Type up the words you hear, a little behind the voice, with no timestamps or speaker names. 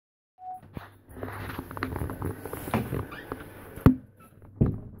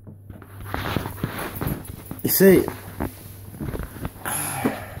see,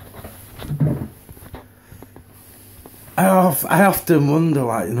 I often wonder,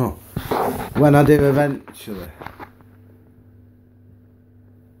 like, you know, when I do eventually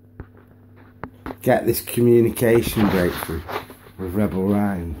get this communication breakthrough with Rebel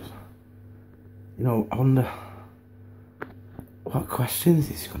Rhymes, you know, I wonder what questions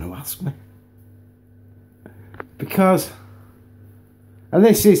he's going to ask me. Because, and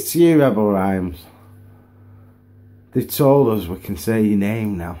this is to you, Rebel Rhymes, they've told us we can say your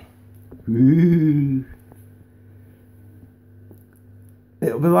name now. Ooh.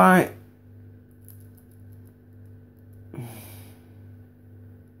 It'll be like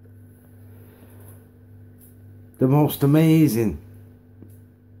the most amazing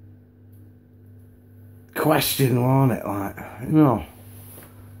question, won't it? Like, you know,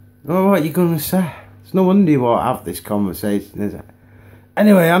 oh, what are you going to say? It's no wonder you won't have this conversation, is it?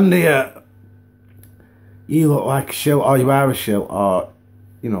 Anyway, Andy, you look like a shilt, or you are a shilt, or,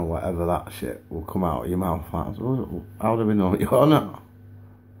 you know, whatever that shit will come out of your mouth. How do we know you're not?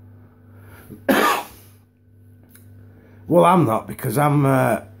 Well, I'm not, because I'm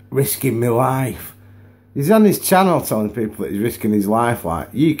risking my life. He's on his channel telling people that he's risking his life. Like,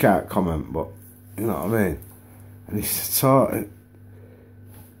 you can't comment, but you know what I mean. And he's sort of,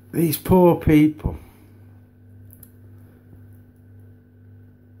 these poor people.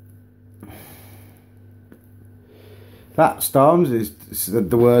 That Stormzy said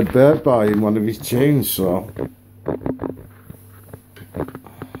the word bird boy in one of his tunes, so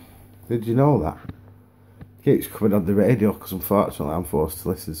did you know that? Keeps coming on the radio, because unfortunately I'm forced to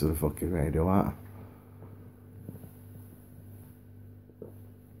listen to the fucking radio, aren't I?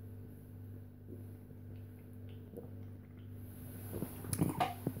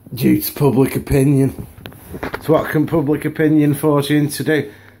 Due to public opinion. So what can public opinion force you into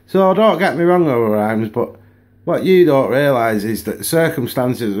do? So don't get me wrong, Rebel Rhymes, but what you don't realise is that the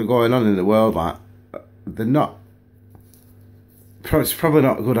circumstances that are going on in the world, like, they're not, it's probably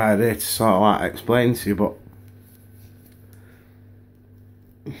not a good idea to sort of like explain to you, but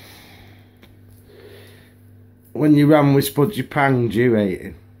when you ran with Spudgy Pang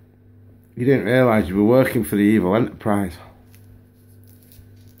due-ating, you didn't realise you were working for the evil enterprise.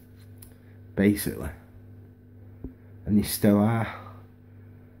 Basically. And you still are.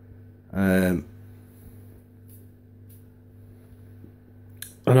 And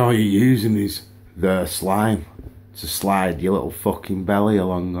all you're using is their slime to slide your little fucking belly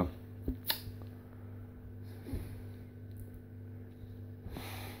along on.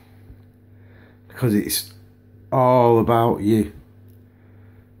 Because it's all about you.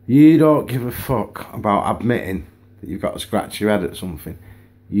 You don't give a fuck about admitting that you've got to scratch your head at something.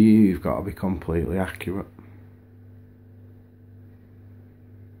 You've got to be completely accurate.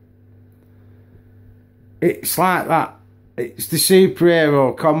 It's like that. It's the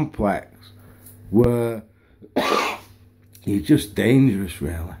superhero complex where you're just dangerous,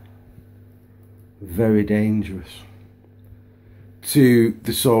 really. Very dangerous. To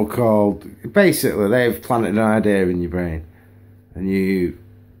the so-called... Basically, they've planted an idea in your brain and you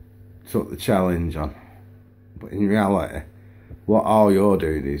took the challenge on. But in reality, what all you're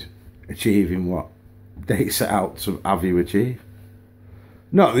doing is achieving what they set out to have you achieve.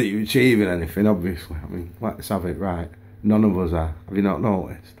 Not that you're achieving anything, obviously. I mean, let's have it right. None of us are. Have you not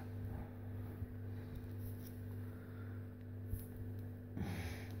noticed?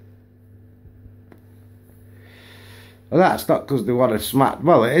 Well, that's not because they want to smack...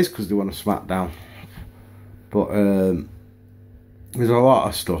 Well, it is because they want to smack down. But there's a lot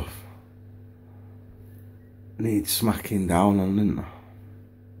of stuff needs smacking down on, isn't there?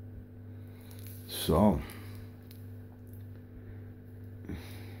 So...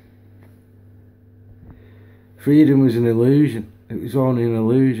 freedom was an illusion. It was only an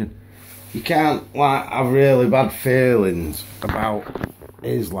illusion. You can't, like, have really bad feelings about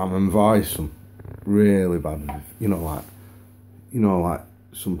Islam and voice them. Really bad, you know, like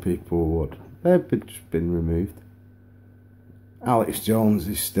some people would. They've just been removed. Alex Jones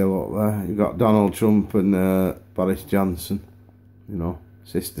is still up there. You've got Donald Trump and Boris Johnson. You know,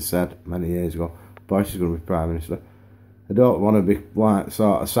 sister said many years ago, Boris is going to be Prime Minister. I don't want to be, like,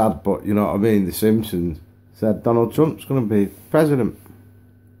 sort of sad, but you know what I mean, The Simpsons said Donald Trump's going to be president.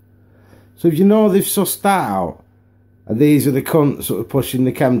 So if you know they've sussed that out, and these are the cunts that were pushing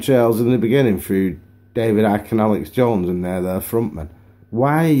the chemtrails in the beginning through David Icke and Alex Jones and they're their frontmen,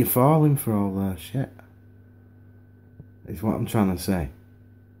 why are you falling for all their shit? Is what I'm trying to say.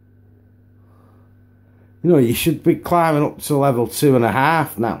 You know, you should be climbing up to level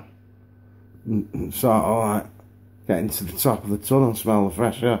 2.5 now. And sort of like getting to the top of the tunnel, smell the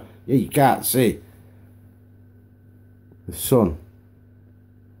fresh air. Yeah, you can't see. the sun,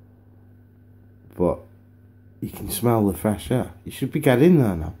 but you can smell the fresh air. You should be getting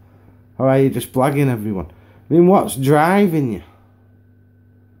there now. Or are you just blagging everyone? I mean, what's driving you?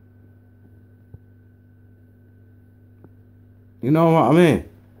 You know what I mean?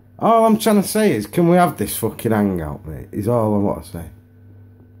 All I'm trying to say is, can we have this fucking hangout, mate? Is all I want to say.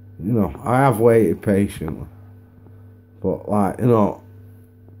 You know, I have waited patiently. But, like, you know,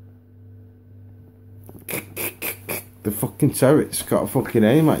 the fucking turret's got a fucking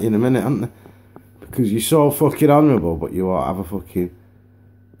aim at you in a minute, haven't they? Because you're so fucking honourable, but you won't have a fucking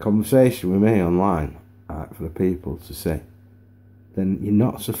conversation with me online, right, for the people to see. Then you're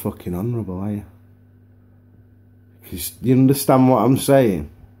not so fucking honourable, are you? Because you understand what I'm saying?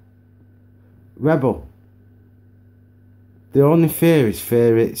 Rebel. The only fear is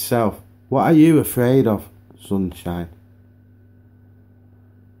fear itself. What are you afraid of, sunshine?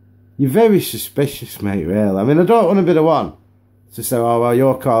 You're very suspicious, mate, really. I mean, I don't want to be the one to say, oh, well,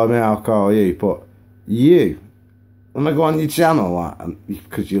 you're calling me, I'll call you. But you, when I go on your channel, like,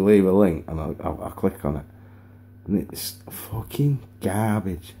 because you leave a link, and I'll click on it, and it's fucking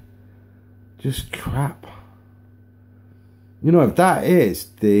garbage. Just crap. You know, if that is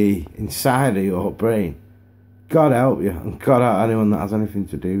the inside of your brain, God help you, and God help anyone that has anything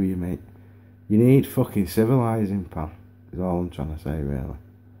to do with you, mate. You need fucking civilising, pal, is all I'm trying to say, really.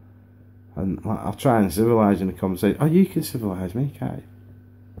 And like, I'll try and civilise you in the conversation. Oh, you can civilise me, can't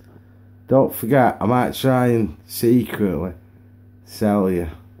you? Don't forget, I might try and secretly sell you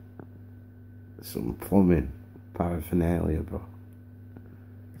some plumbing paraphernalia, bro.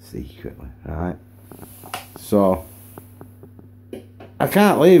 Secretly, alright? So, I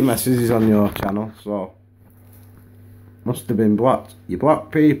can't leave messages on your channel, so must have been blocked. You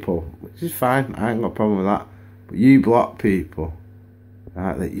block people, which is fine, I ain't got a problem with that. But you block people,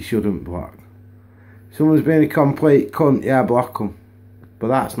 right, that you shouldn't block. If someone's been a complete cunt, yeah, block them. But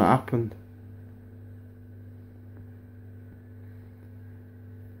that's not happened.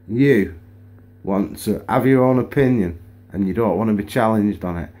 You want to have your own opinion, and you don't want to be challenged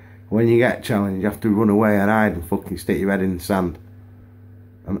on it. When you get challenged, you have to run away and hide and fucking stick your head in the sand.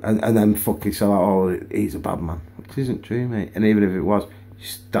 And then fucking say, like, oh, he's a bad man. Which isn't true, mate. And even if it was,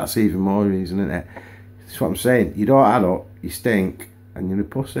 that's even more reason, isn't it? That's what I'm saying. You don't add up, you stink, and you're a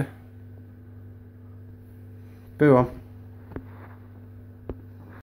pussy. Boo on.